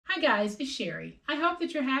Hi guys, it's Sherry. I hope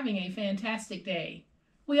that you're having a fantastic day.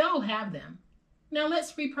 We all have them. Now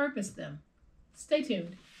let's repurpose them. Stay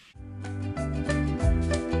tuned.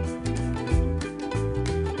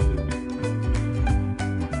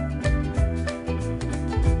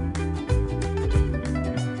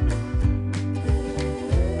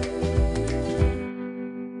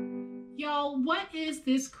 Y'all, what is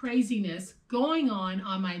this craziness going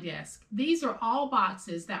on my desk? These are all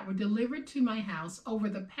boxes that were delivered to my house over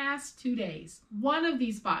the past 2 days. One of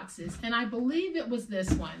these boxes, and I believe it was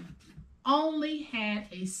this one, only had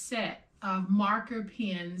a set of marker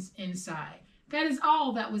pens inside. That is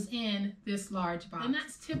all that was in this large box. And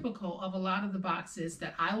that's typical of a lot of the boxes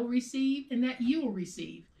that I will receive and that you will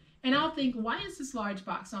receive. And I'll think, why is this large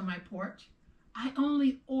box on my porch? I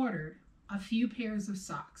only ordered a few pairs of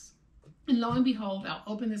socks. And lo and behold, I'll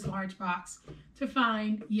open this large box to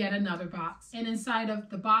find yet another box. And inside of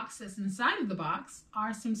the box that's inside of the box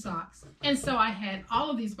are some socks. And so I had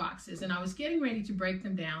all of these boxes and I was getting ready to break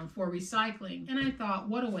them down for recycling. And I thought,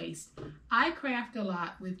 what a waste. I craft a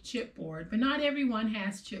lot with chipboard, but not everyone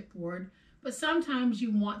has chipboard. But sometimes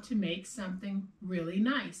you want to make something really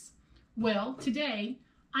nice. Well, today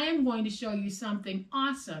I am going to show you something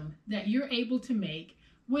awesome that you're able to make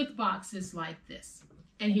with boxes like this.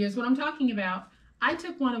 And here's what I'm talking about. I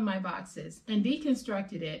took one of my boxes and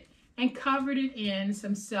deconstructed it and covered it in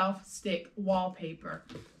some self-stick wallpaper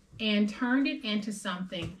and turned it into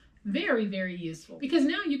something very, very useful. Because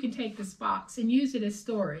now you can take this box and use it as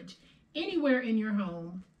storage anywhere in your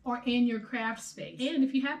home or in your craft space. And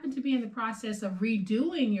if you happen to be in the process of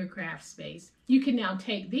redoing your craft space, you can now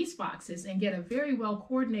take these boxes and get a very well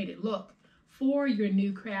coordinated look for your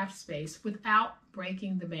new craft space without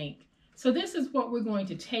breaking the bank. So this is what we're going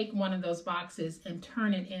to take one of those boxes and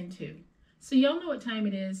turn it into. So y'all know what time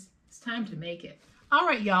it is. It's time to make it. All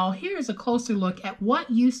right, y'all, here's a closer look at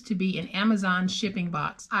what used to be an Amazon shipping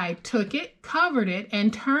box. I took it, covered it,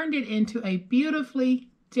 and turned it into a beautifully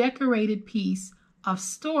decorated piece of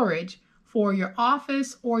storage for your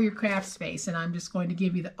office or your craft space. And I'm just going to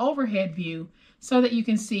give you the overhead view so that you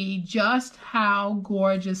can see just how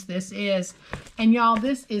gorgeous this is. And y'all,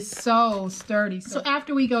 this is so sturdy. So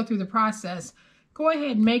after we go through the process, go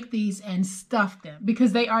ahead and make these and stuff them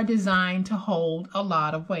because they are designed to hold a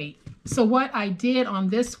lot of weight. So what I did on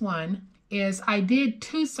this one is I did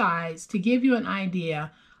 2 sides to give you an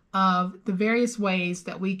idea of the various ways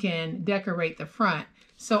that we can decorate the front.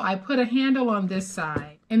 So I put a handle on this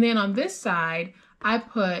side, and then on this side, I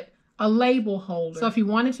put a label holder. So if you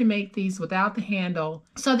wanted to make these without the handle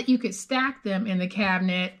so that you could stack them in the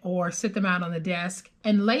cabinet or sit them out on the desk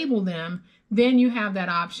and label them, then you have that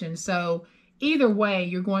option. So either way,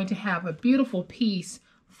 you're going to have a beautiful piece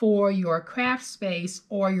for your craft space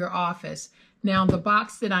or your office. Now the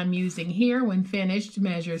box that I'm using here when finished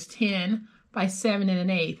measures 10 by 7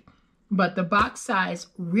 1/8. But the box size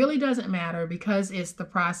really doesn't matter because it's the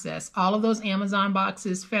process. All of those Amazon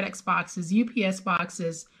boxes, FedEx boxes, UPS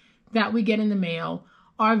boxes that we get in the mail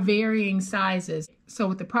are varying sizes. So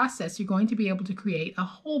with the process, you're going to be able to create a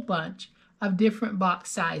whole bunch of different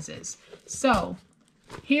box sizes. So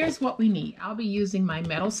here's what we need. I'll be using my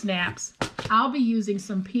metal snaps. I'll be using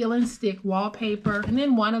some peel and stick wallpaper and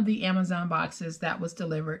then one of the Amazon boxes that was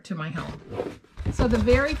delivered to my home. So the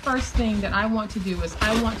very first thing that I want to do is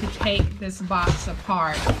I want to take this box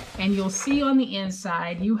apart, and you'll see on the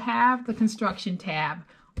inside you have the construction tab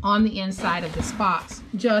on the inside of this box.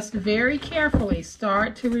 Just very carefully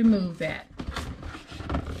start to remove that.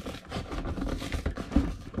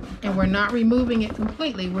 And we're not removing it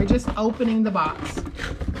completely, we're just opening the box.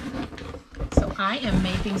 So I am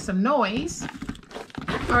making some noise.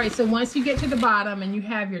 All right, so once you get to the bottom and you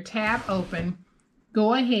have your tab open,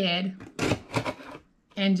 go ahead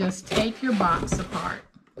and just take your box apart.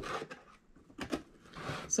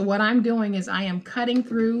 So what I'm doing is I am cutting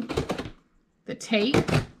through the tape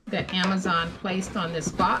that Amazon placed on this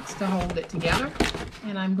box to hold it together.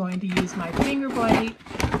 And I'm going to use my finger blade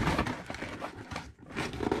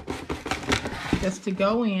just to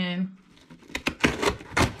go in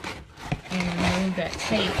and remove that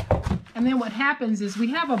tape. And then what happens is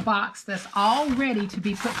we have a box that's all ready to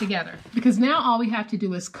be put together because now all we have to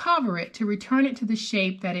do is cover it to return it to the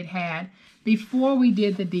shape that it had before we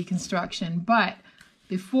did the deconstruction. But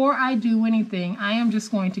before I do anything, I am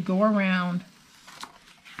just going to go around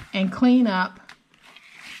and clean up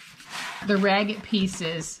the ragged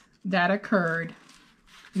pieces that occurred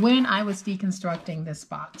when I was deconstructing this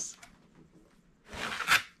box.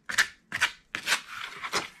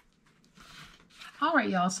 All right,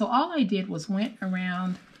 y'all, so all I did was went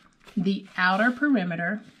around the outer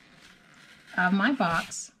perimeter of my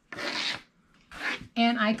box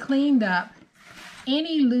and I cleaned up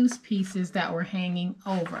any loose pieces that were hanging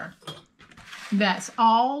over. That's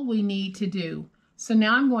all we need to do. So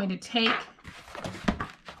now I'm going to take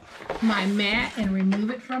my mat and remove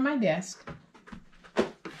it from my desk,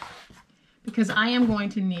 because I am going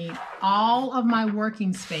to need all of my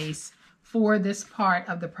working space for this part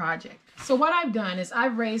of the project. So what I've done is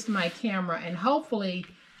I've raised my camera, and hopefully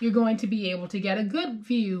you're going to be able to get a good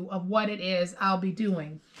view of what it is I'll be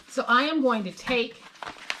doing. So I am going to take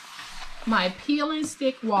my peel and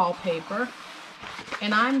stick wallpaper,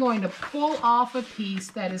 and I'm going to pull off a piece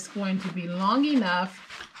that is going to be long enough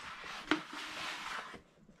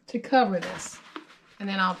to cover this. And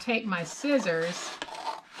then I'll take my scissors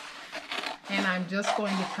and I'm just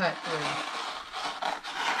going to cut through.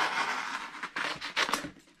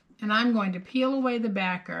 And I'm going to peel away the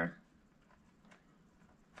backer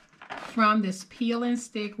from this peel and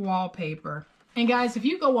stick wallpaper. And guys, if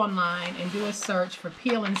you go online and do a search for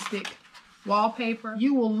peel and stick wallpaper,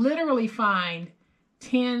 you will literally find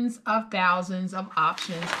tens of thousands of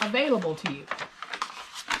options available to you.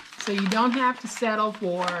 So you don't have to settle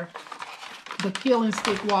for the peel and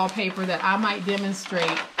stick wallpaper that I might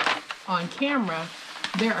demonstrate on camera.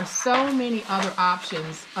 There are so many other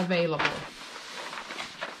options available.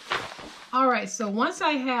 All right, so once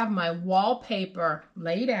I have my wallpaper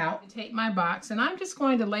laid out, I take my box and I'm just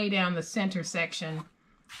going to lay down the center section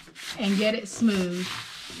and get it smooth,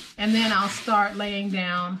 and then I'll start laying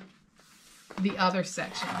down the other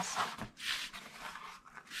sections.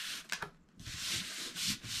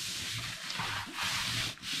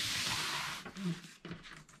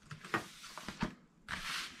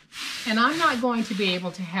 And I'm not going to be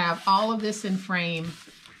able to have all of this in frame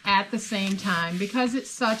at the same time because it's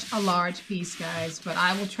such a large piece, guys, but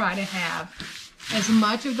I will try to have as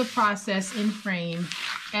much of the process in frame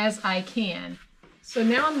as I can. So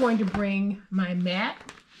now I'm going to bring my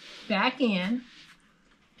mat back in,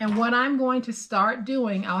 and what I'm going to start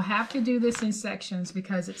doing, I'll have to do this in sections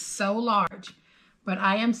because it's so large, but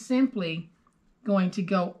I am simply going to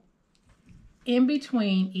go in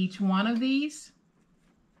between each one of these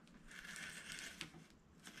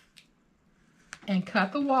and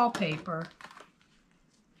cut the wallpaper.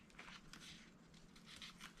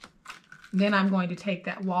 Then I'm going to take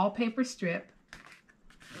that wallpaper strip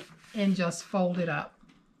and just fold it up.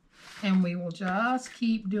 And we will just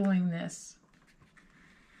keep doing this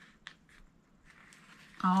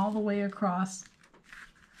all the way across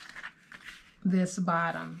this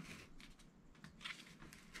bottom.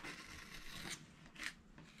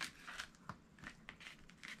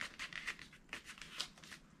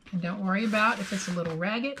 And don't worry about if it's a little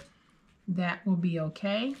ragged, that will be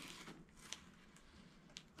okay.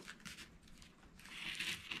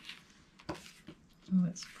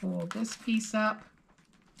 Let's pull this piece up.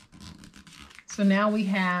 So now we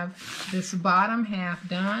have this bottom half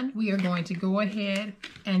done. We are going to go ahead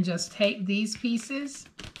and just take these pieces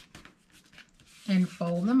and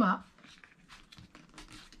fold them up.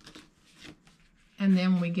 And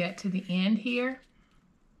then when we get to the end here,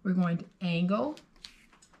 we're going to angle.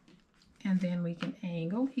 And then we can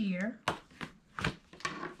angle here.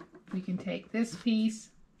 We can take this piece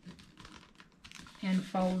and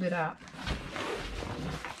fold it up.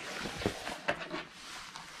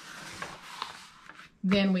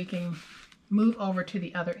 Then we can move over to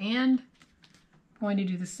the other end. I'm going to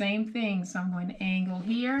do the same thing. So I'm going to angle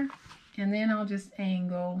here, and then I'll just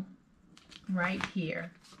angle right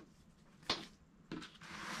here.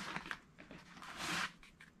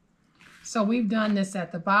 So we've done this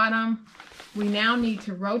at the bottom. We now need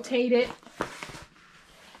to rotate it,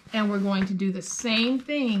 and we're going to do the same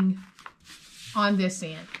thing on this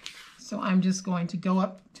end. So I'm just going to go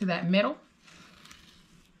up to that middle,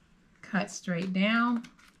 cut straight down,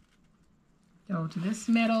 go to this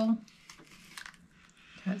middle,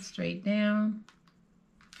 cut straight down,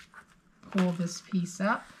 pull this piece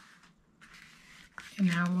up, and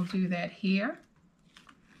now we'll do that here.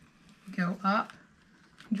 Go up,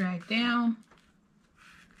 drag down,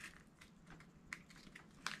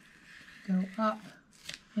 go up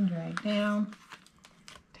and drag down,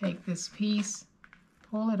 take this piece,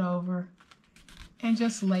 pull it over, and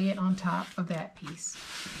just lay it on top of that piece.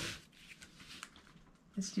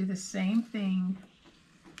 Let's do the same thing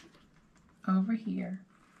over here.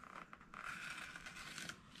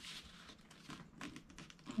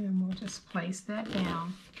 And we'll just place that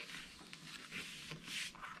down.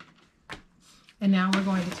 And now we're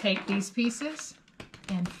going to take these pieces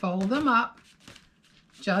and fold them up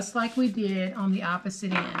just like we did on the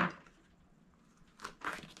opposite end.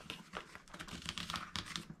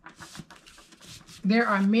 There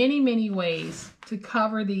are many, many ways to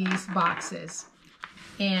cover these boxes.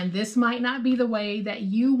 And this might not be the way that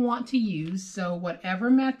you want to use, so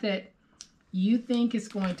whatever method you think is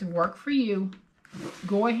going to work for you,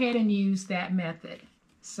 go ahead and use that method.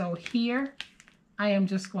 So here, I am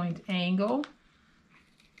just going to angle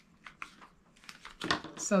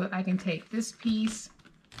so that I can take this piece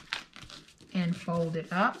and fold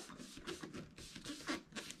it up.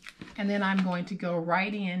 And then I'm going to go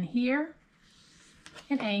right in here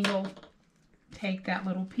and angle, take that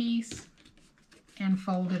little piece and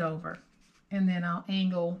fold it over. And then I'll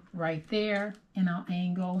angle right there and I'll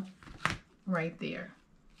angle right there.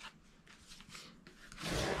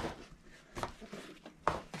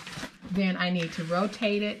 Then I need to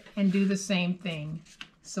rotate it and do the same thing.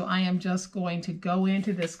 So I am just going to go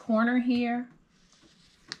into this corner here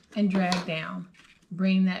and drag down.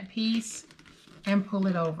 Bring that piece and pull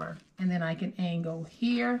it over. And then I can angle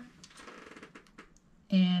here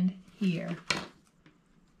and here.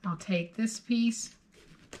 I'll take this piece,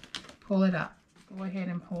 pull it up. Go ahead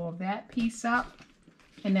and pull that piece up.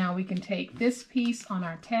 And now we can take this piece on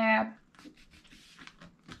our tab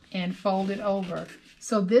and fold it over.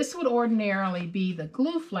 So this would ordinarily be the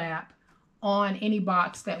glue flap on any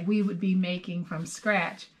box that we would be making from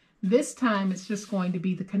scratch. This time it's just going to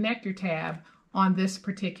be the connector tab on this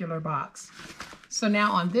particular box. So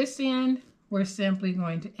now on this end, we're simply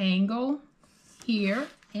going to angle here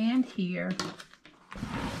and here,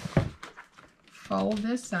 fold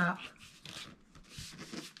this up,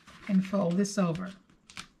 and fold this over.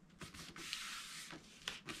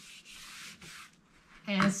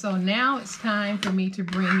 And so now it's time for me to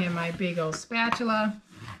bring in my big old spatula,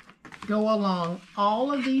 go along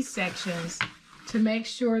all of these sections to make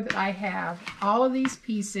sure that I have all of these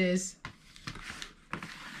pieces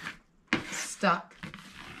stuck.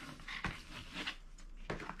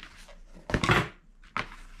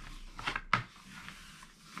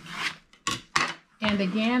 And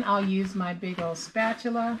again, I'll use my big old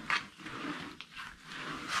spatula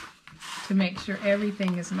to make sure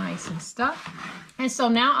everything is nice and stuck. And so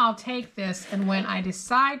now I'll take this, and when I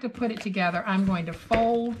decide to put it together, I'm going to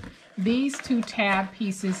fold these two tab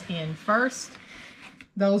pieces in first.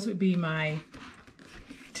 Those would be my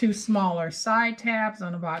two smaller side tabs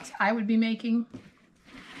on a box I would be making.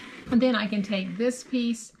 And then I can take this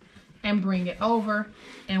piece and bring it over,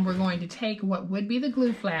 and we're going to take what would be the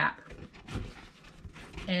glue flap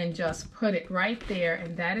and just put it right there,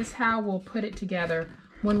 and that is how we'll put it together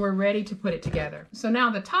when we're ready to put it together. So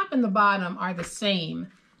now the top and the bottom are the same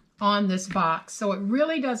on this box, so it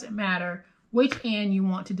really doesn't matter which end you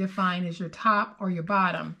want to define as your top or your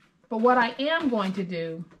bottom. But what I am going to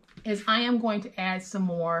do is I am going to add some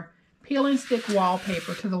more peel and stick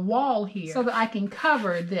wallpaper to the wall here so that I can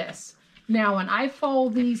cover this. Now when I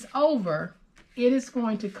fold these over, it is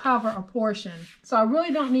going to cover a portion. So I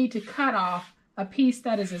really don't need to cut off a piece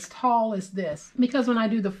that is as tall as this, because when I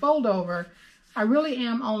do the fold over, I really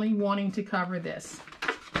am only wanting to cover this.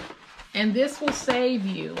 And this will save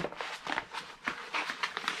you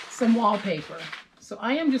some wallpaper. So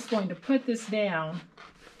I am just going to put this down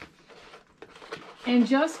and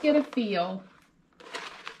just get a feel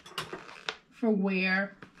for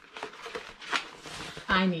where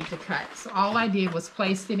I need to cut. So all I did was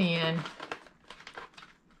place it in,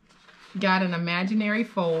 got an imaginary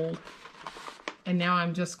fold, and now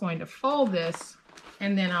I'm just going to fold this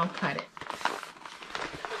and then I'll cut it.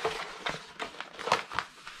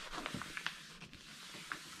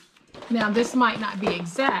 Now this might not be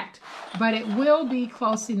exact, but it will be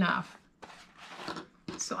close enough.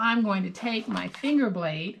 So I'm going to take my finger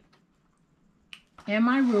blade and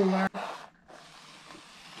my ruler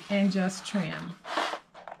and just trim.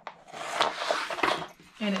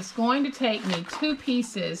 And it's going to take me 2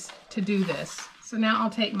 pieces to do this. So now I'll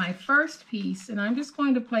take my first piece and I'm just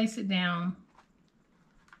going to place it down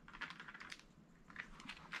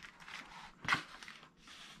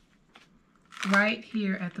right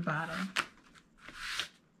here at the bottom.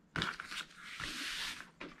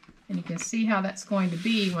 And you can see how that's going to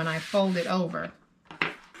be when I fold it over.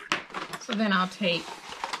 So then I'll take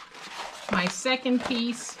my second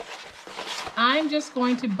piece. I'm just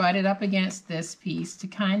going to butt it up against this piece to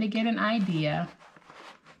kind of get an idea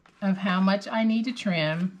of how much I need to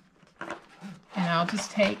trim. And I'll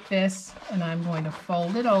just take this and I'm going to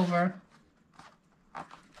fold it over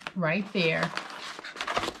right there.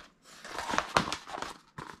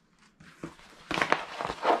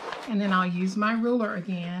 And then I'll use my ruler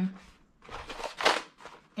again,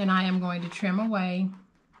 and I am going to trim away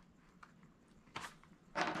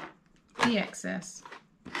the excess.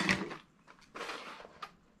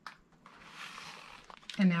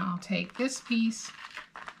 And now I'll take this piece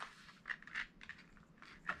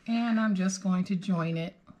And I'm just going to join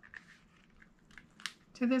it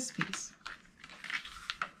to this piece.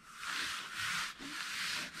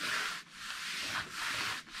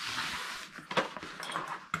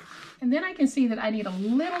 And then I can see that I need a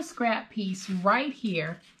little scrap piece right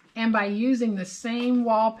here. And by using the same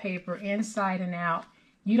wallpaper inside and out,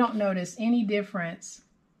 you don't notice any difference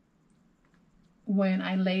when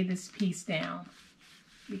I lay this piece down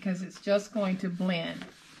because it's just going to blend.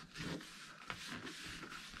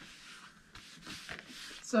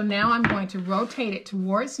 So now I'm going to rotate it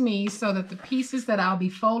towards me so that the pieces that I'll be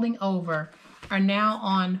folding over are now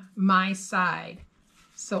on my side.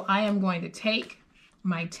 So I am going to take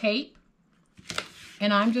my tape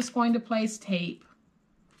and I'm just going to place tape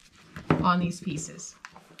on these pieces.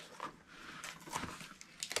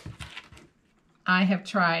 I have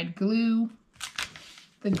tried glue.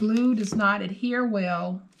 The glue does not adhere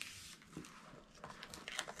well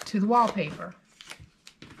to the wallpaper.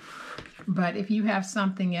 But if you have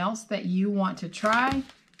something else that you want to try,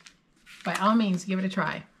 by all means, give it a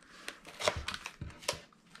try.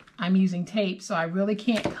 I'm using tape, so I really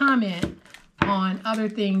can't comment on other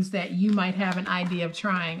things that you might have an idea of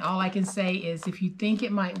trying. All I can say is if you think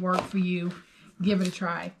it might work for you, give it a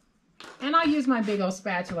try. And I'll use my big old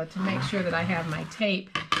spatula to make sure that I have my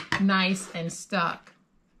tape nice and stuck.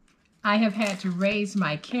 I have had to raise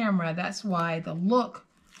my camera. That's why the look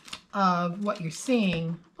of what you're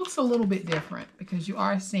seeing looks a little bit different, because you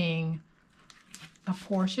are seeing a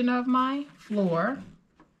portion of my floor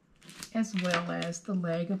as well as the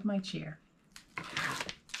leg of my chair.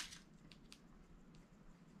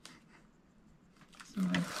 So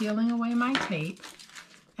I'm peeling away my tape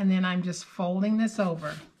and then I'm just folding this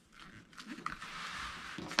over.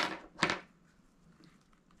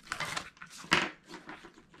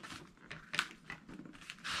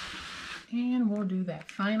 And we'll do that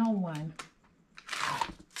final one.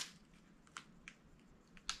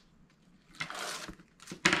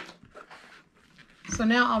 So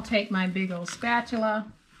now I'll take my big old spatula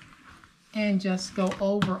and just go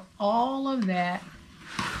over all of that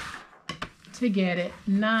to get it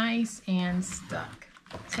nice and stuck.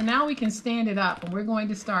 So now we can stand it up and we're going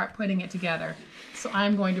to start putting it together. So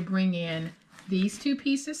I'm going to bring in these two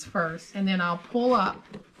pieces first, and then I'll pull up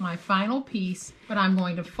my final piece, but I'm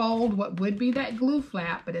going to fold what would be that glue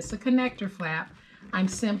flap, but it's a connector flap. I'm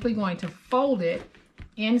simply going to fold it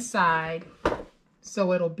inside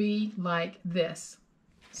so it'll be like this.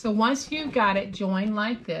 So once you've got it joined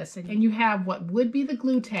like this and you have what would be the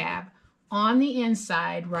glue tab on the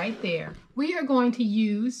inside right there, we are going to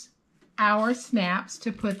use our snaps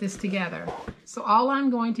to put this together. So all I'm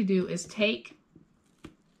going to do is take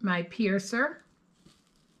my piercer,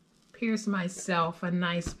 pierce myself a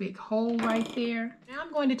nice big hole right there. Now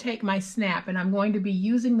I'm going to take my snap and I'm going to be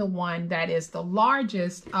using the one that is the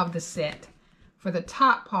largest of the set for the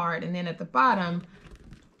top part, and then at the bottom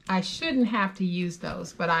I shouldn't have to use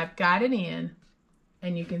those, but I've got it in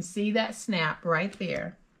and you can see that snap right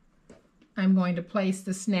there. I'm going to place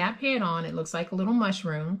the snap head on. It looks like a little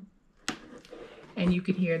mushroom and you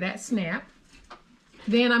can hear that snap.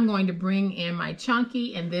 Then I'm going to bring in my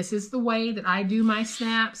chunky, and this is the way that I do my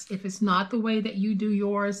snaps. If it's not the way that you do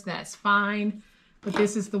yours, that's fine, but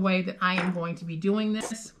this is the way that I am going to be doing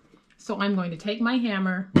this. So I'm going to take my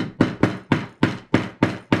hammer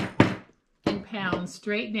and pound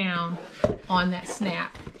straight down on that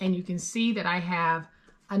snap, and you can see that I have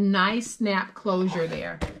a nice snap closure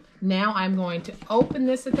there. Now I'm going to open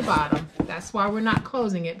this at the bottom. That's why we're not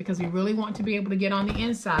closing it, because we really want to be able to get on the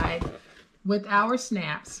inside with our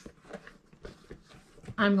snaps.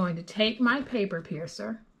 I'm going to take my paper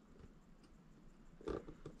piercer.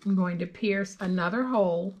 I'm going to pierce another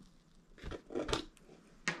hole.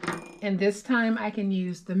 And this time I can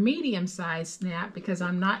use the medium-sized snap because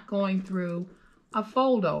I'm not going through a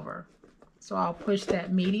fold over. So I'll push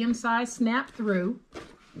that medium-sized snap through,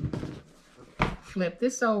 flip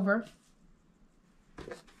this over,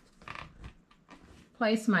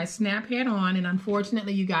 place my snap head on, and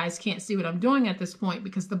unfortunately you guys can't see what I'm doing at this point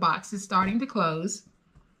because the box is starting to close.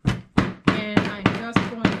 And I'm just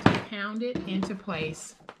going to pound it into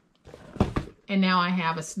place. And now I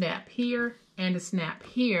have a snap here and a snap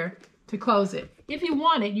here to close it. If you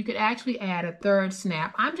wanted, you could actually add a third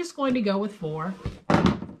snap. I'm just going to go with 4.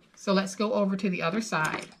 So let's go over to the other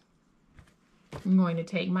side. I'm going to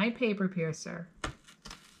take my paper piercer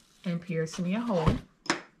and pierce me a hole.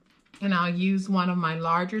 And I'll use one of my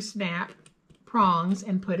larger snap prongs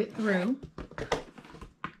and put it through.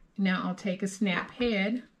 Now I'll take a snap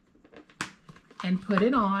head and put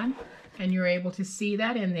it on, and you're able to see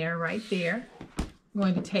that in there right there. I'm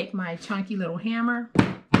going to take my chunky little hammer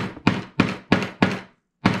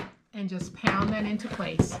and just pound that into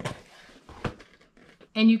place.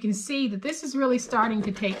 And you can see that this is really starting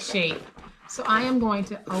to take shape. So I am going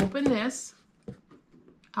to open this.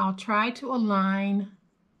 I'll try to align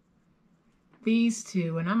these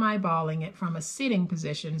two, and I'm eyeballing it from a sitting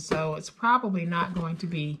position, so it's probably not going to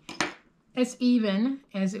be as even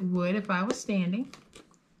as it would if I was standing.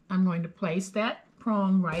 I'm going to place that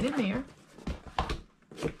prong right in there.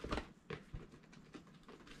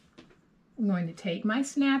 I'm going to take my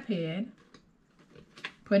snap head,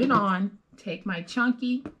 put it on, take my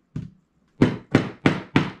chunky,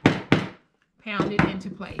 pound it into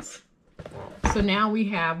place. So now we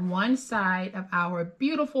have one side of our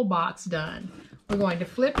beautiful box done. We're going to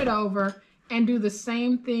flip it over and do the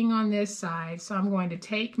same thing on this side. So I'm going to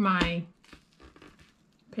take my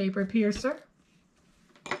paper piercer,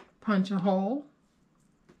 punch a hole,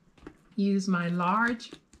 use my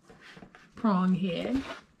large prong head,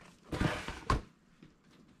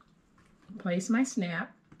 place my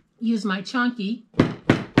snap, use my chunky,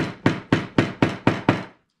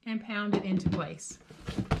 and pound it into place.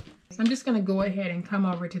 So I'm just going to go ahead and come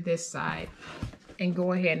over to this side and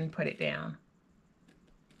go ahead and put it down.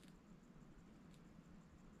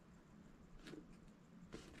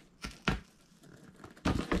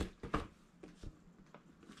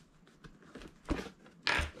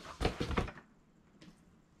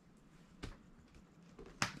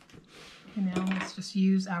 And now let's just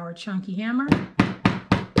use our chunky hammer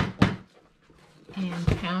and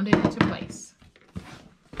pound it into place.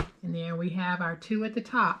 And there we have our two at the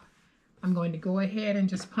top. I'm going to go ahead and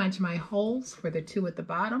just punch my holes for the two at the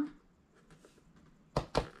bottom.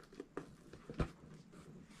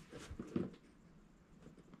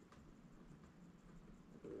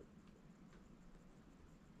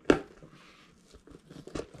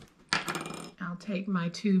 I'll take my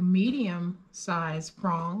two medium size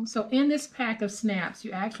prongs. So in this pack of snaps,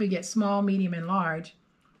 you actually get small, medium, and large.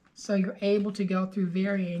 So you're able to go through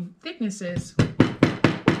varying thicknesses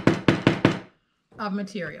of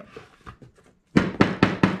material.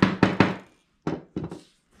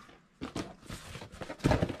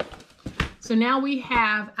 So now we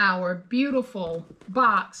have our beautiful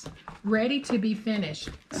box ready to be finished.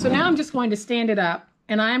 So now I'm just going to stand it up,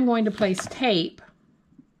 and I am going to place tape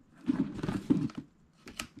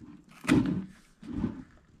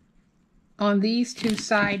on these two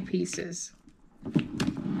side pieces.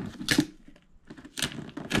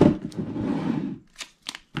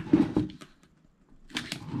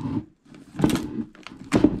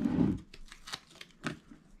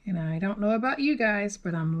 I don't know about you guys,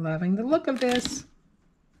 but I'm loving the look of this.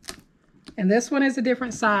 And this one is a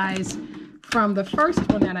different size from the first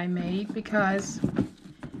one that I made because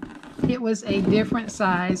it was a different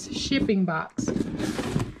size shipping box.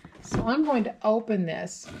 So I'm going to open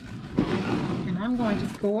this and I'm going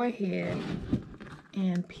to go ahead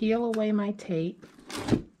and peel away my tape.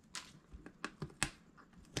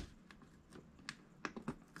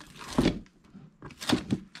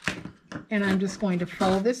 And I'm just going to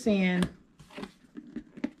fold this in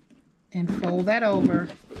and fold that over,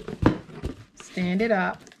 stand it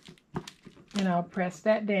up, and I'll press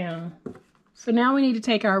that down. So now we need to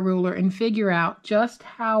take our ruler and figure out just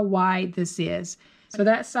how wide this is. So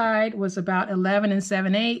that side was about 11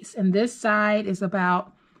 7/8, and this side is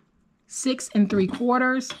about 6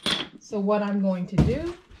 3/4. So what I'm going to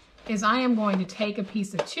do is I am going to take a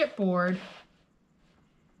piece of chipboard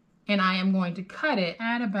and I am going to cut it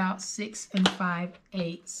at about 6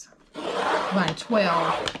 5/8 by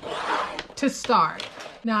 12 to start.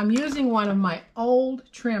 Now I'm using one of my old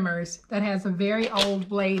trimmers that has a very old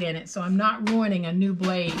blade in it, so I'm not ruining a new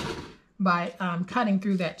blade by cutting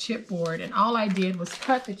through that chipboard. And all I did was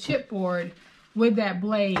cut the chipboard with that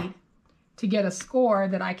blade to get a score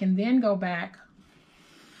that I can then go back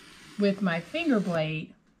with my finger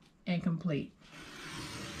blade and complete.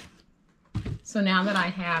 So now that I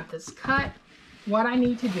have this cut, what I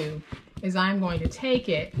need to do is I'm going to take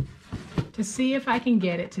it to see if I can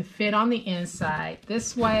get it to fit on the inside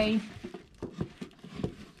this way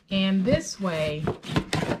and this way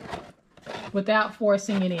without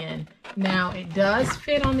forcing it in. Now it does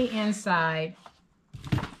fit on the inside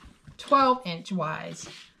 12-inch wise,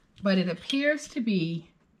 but it appears to be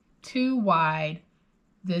too wide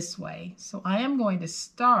this way. So I am going to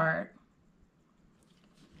start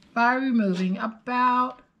by removing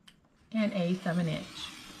about 1/8 of an inch,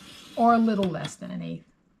 or a little less than 1/8.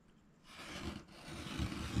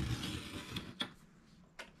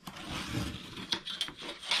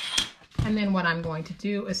 And then what I'm going to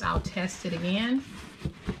do is I'll test it again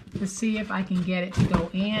to see if I can get it to go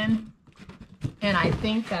in. And I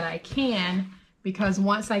think that I can, because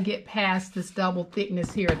once I get past this double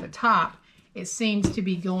thickness here at the top, it seems to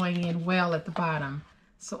be going in well at the bottom.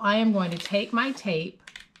 So I am going to take my tape.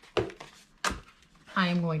 I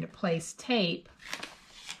am going to place tape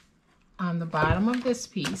on the bottom of this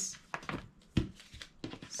piece.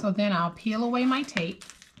 So then I'll peel away my tape.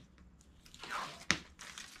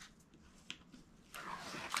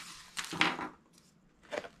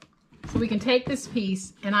 So we can take this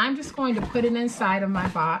piece, and I'm just going to put it inside of my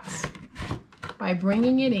box by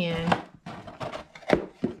bringing it in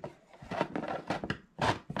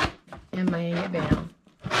and laying it down.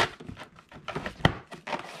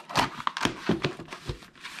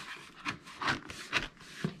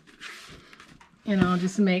 And I'll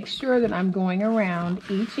just make sure that I'm going around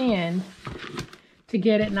each end to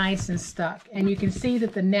get it nice and stuck. And you can see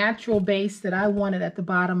that the natural base that I wanted at the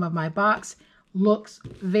bottom of my box looks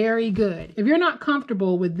very good. If you're not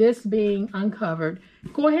comfortable with this being uncovered,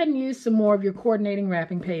 go ahead and use some more of your coordinating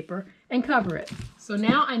wrapping paper and cover it. So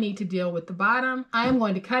now I need to deal with the bottom. I am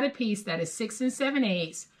going to cut a piece that is 6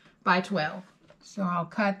 7/8 by 12. So I'll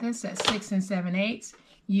cut this at 6 7/8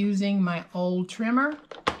 using my old trimmer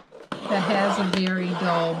that has a very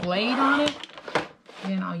dull blade on it.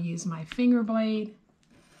 Then I'll use my finger blade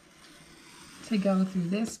to go through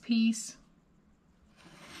this piece.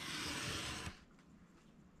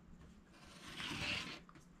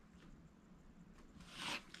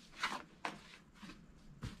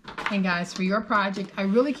 And guys, for your project, I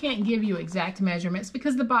really can't give you exact measurements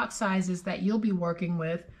because the box sizes that you'll be working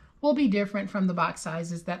with will be different from the box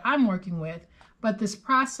sizes that I'm working with. But this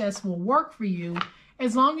process will work for you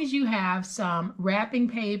as long as you have some wrapping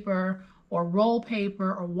paper or roll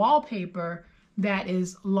paper or wallpaper that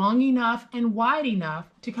is long enough and wide enough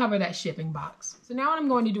to cover that shipping box. So now what I'm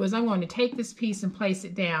going to do is I'm going to take this piece and place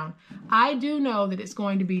it down. I do know that it's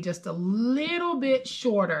going to be just a little bit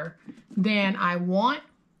shorter than I want,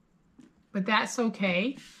 but that's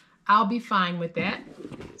okay. I'll be fine with that.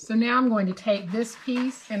 So now I'm going to take this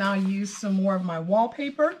piece and I'll use some more of my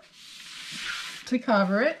wallpaper to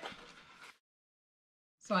cover it.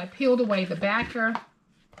 So I peeled away the backer.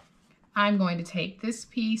 I'm going to take this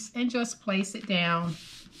piece and just place it down.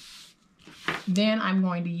 Then I'm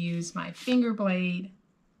going to use my finger blade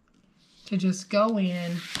to just go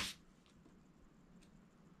in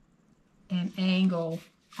and angle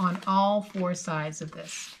on all 4 sides of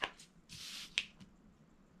this.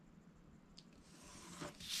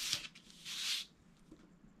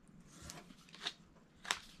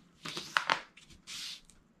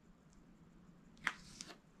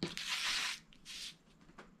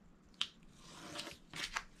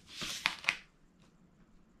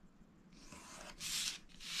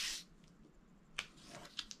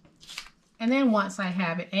 And then once I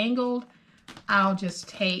have it angled, I'll just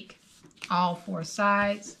take all 4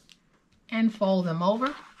 sides and fold them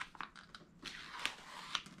over.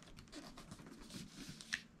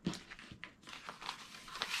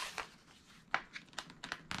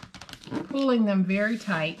 Pulling them very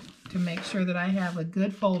tight to make sure that I have a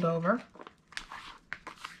good fold over.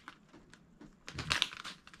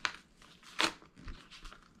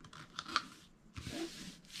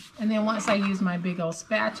 And then once I use my big old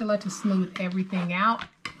spatula to smooth everything out,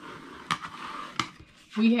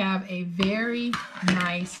 we have a very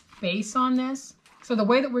nice base on this. So the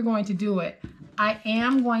way that we're going to do it, I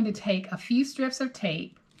am going to take a few strips of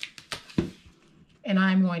tape, and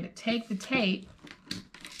I'm going to take the tape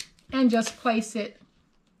and just place it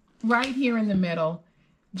right here in the middle,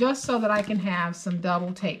 just so that I can have some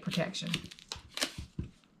double tape protection.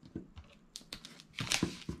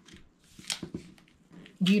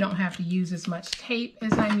 You don't have to use as much tape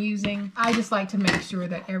as I'm using. I just like to make sure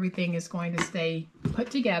that everything is going to stay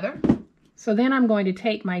put together. So then I'm going to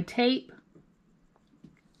take my tape.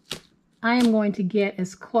 I am going to get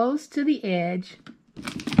as close to the edge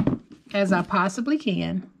as I possibly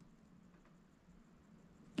can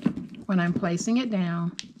when I'm placing it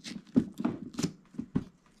down.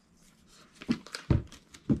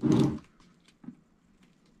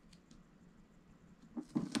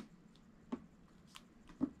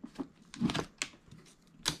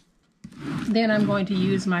 Then I'm going to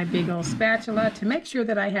use my big old spatula to make sure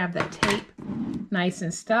that I have that tape nice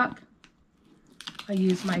and stuck. I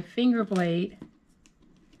use my finger blade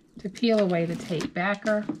to peel away the tape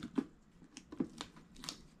backer.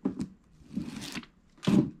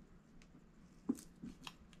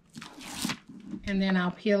 And then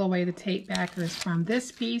I'll peel away the tape backers from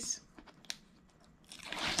this piece.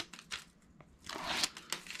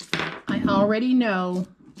 I already know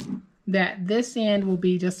that this end will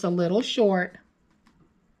be just a little short.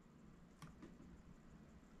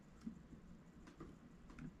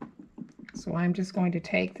 So I'm just going to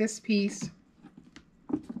take this piece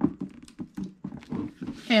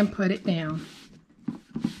and put it down.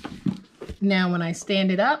 Now when I stand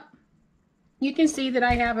it up, you can see that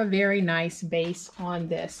I have a very nice base on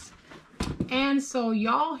this. And so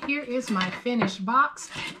y'all, here is my finished box.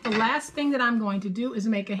 The last thing that I'm going to do is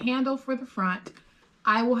make a handle for the front.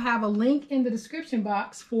 I will have a link in the description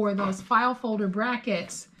box for those file folder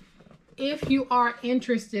brackets if you are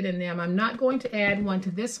interested in them. I'm not going to add one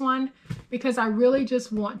to this one because I really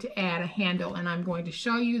just want to add a handle, and I'm going to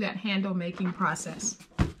show you that handle making process.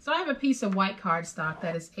 So I have a piece of white cardstock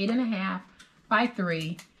that is 8.5 by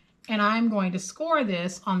 3, and I'm going to score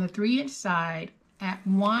this on the 3-inch side at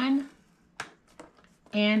 1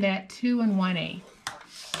 and at 2 1/8.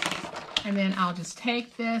 And then I'll just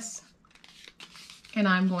take this and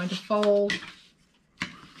I'm going to fold,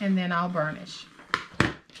 and then I'll burnish.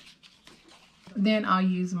 Then I'll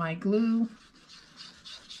use my glue,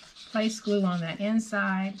 place glue on that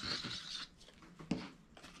inside,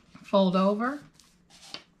 fold over,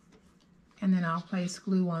 and then I'll place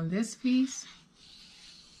glue on this piece.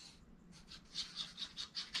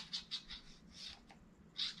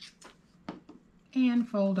 And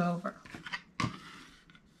fold over.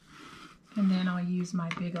 And then I'll use my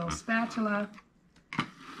big old spatula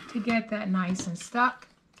to get that nice and stuck,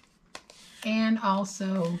 and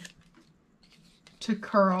also to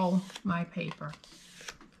curl my paper.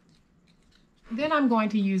 Then I'm going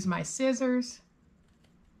to use my scissors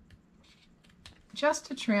just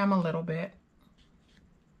to trim a little bit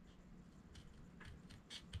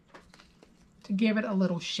to give it a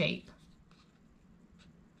little shape.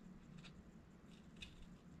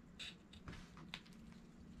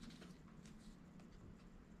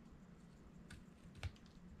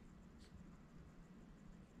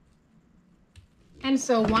 And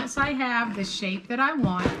so once I have the shape that I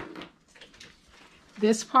want,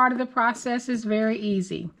 this part of the process is very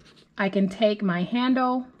easy. I can take my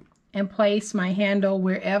handle and place my handle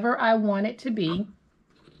wherever I want it to be.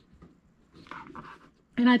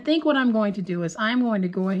 And I think what I'm going to do is I'm going to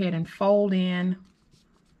go ahead and fold in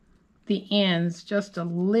the ends just a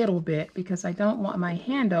little bit because I don't want my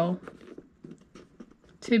handle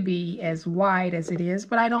to be as wide as it is,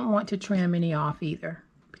 but I don't want to trim any off either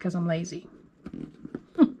because I'm lazy.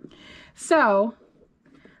 So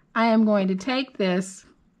I am going to take this,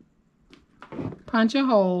 punch a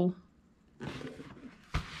hole,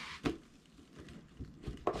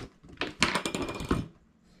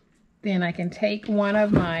 then I can take one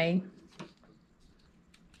of my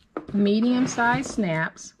medium-sized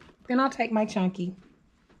snaps, then I'll take my chunky,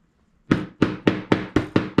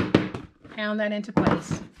 pound that into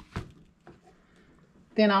place.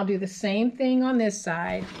 Then I'll do the same thing on this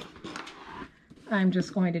side. I'm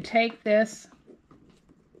just going to take this,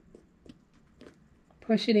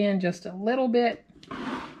 push it in just a little bit,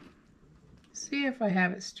 see if I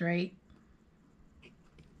have it straight.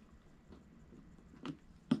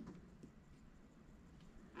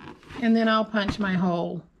 And then I'll punch my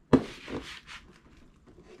hole.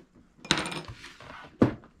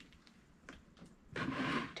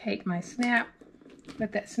 Take my snap,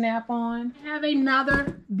 put that snap on. I have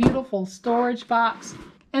another beautiful storage box.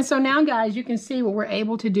 And so now, guys, you can see what we're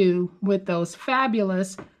able to do with those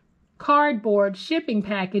fabulous cardboard shipping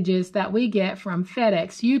packages that we get from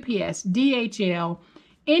FedEx, UPS, DHL,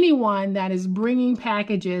 anyone that is bringing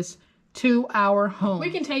packages to our home. We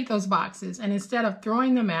can take those boxes, and instead of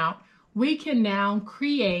throwing them out, we can now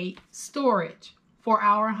create storage for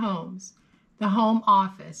our homes, the home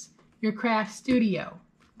office, your craft studio,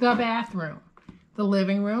 the bathroom, the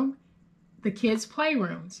living room, the kids'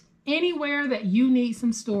 playrooms. Anywhere that you need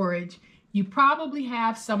some storage, you probably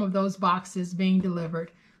have some of those boxes being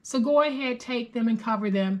delivered. So go ahead, take them and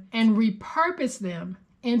cover them and repurpose them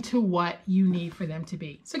into what you need for them to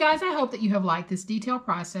be. So guys, I hope that you have liked this detailed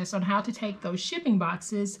process on how to take those shipping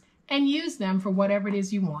boxes and use them for whatever it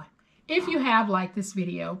is you want. If you have liked this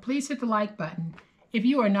video, please hit the like button. If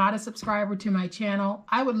you are not a subscriber to my channel,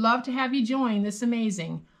 I would love to have you join this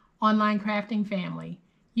amazing online crafting family.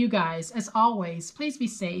 You guys, as always, please be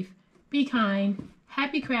safe, be kind,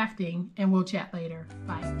 happy crafting, and we'll chat later.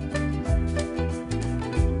 Bye.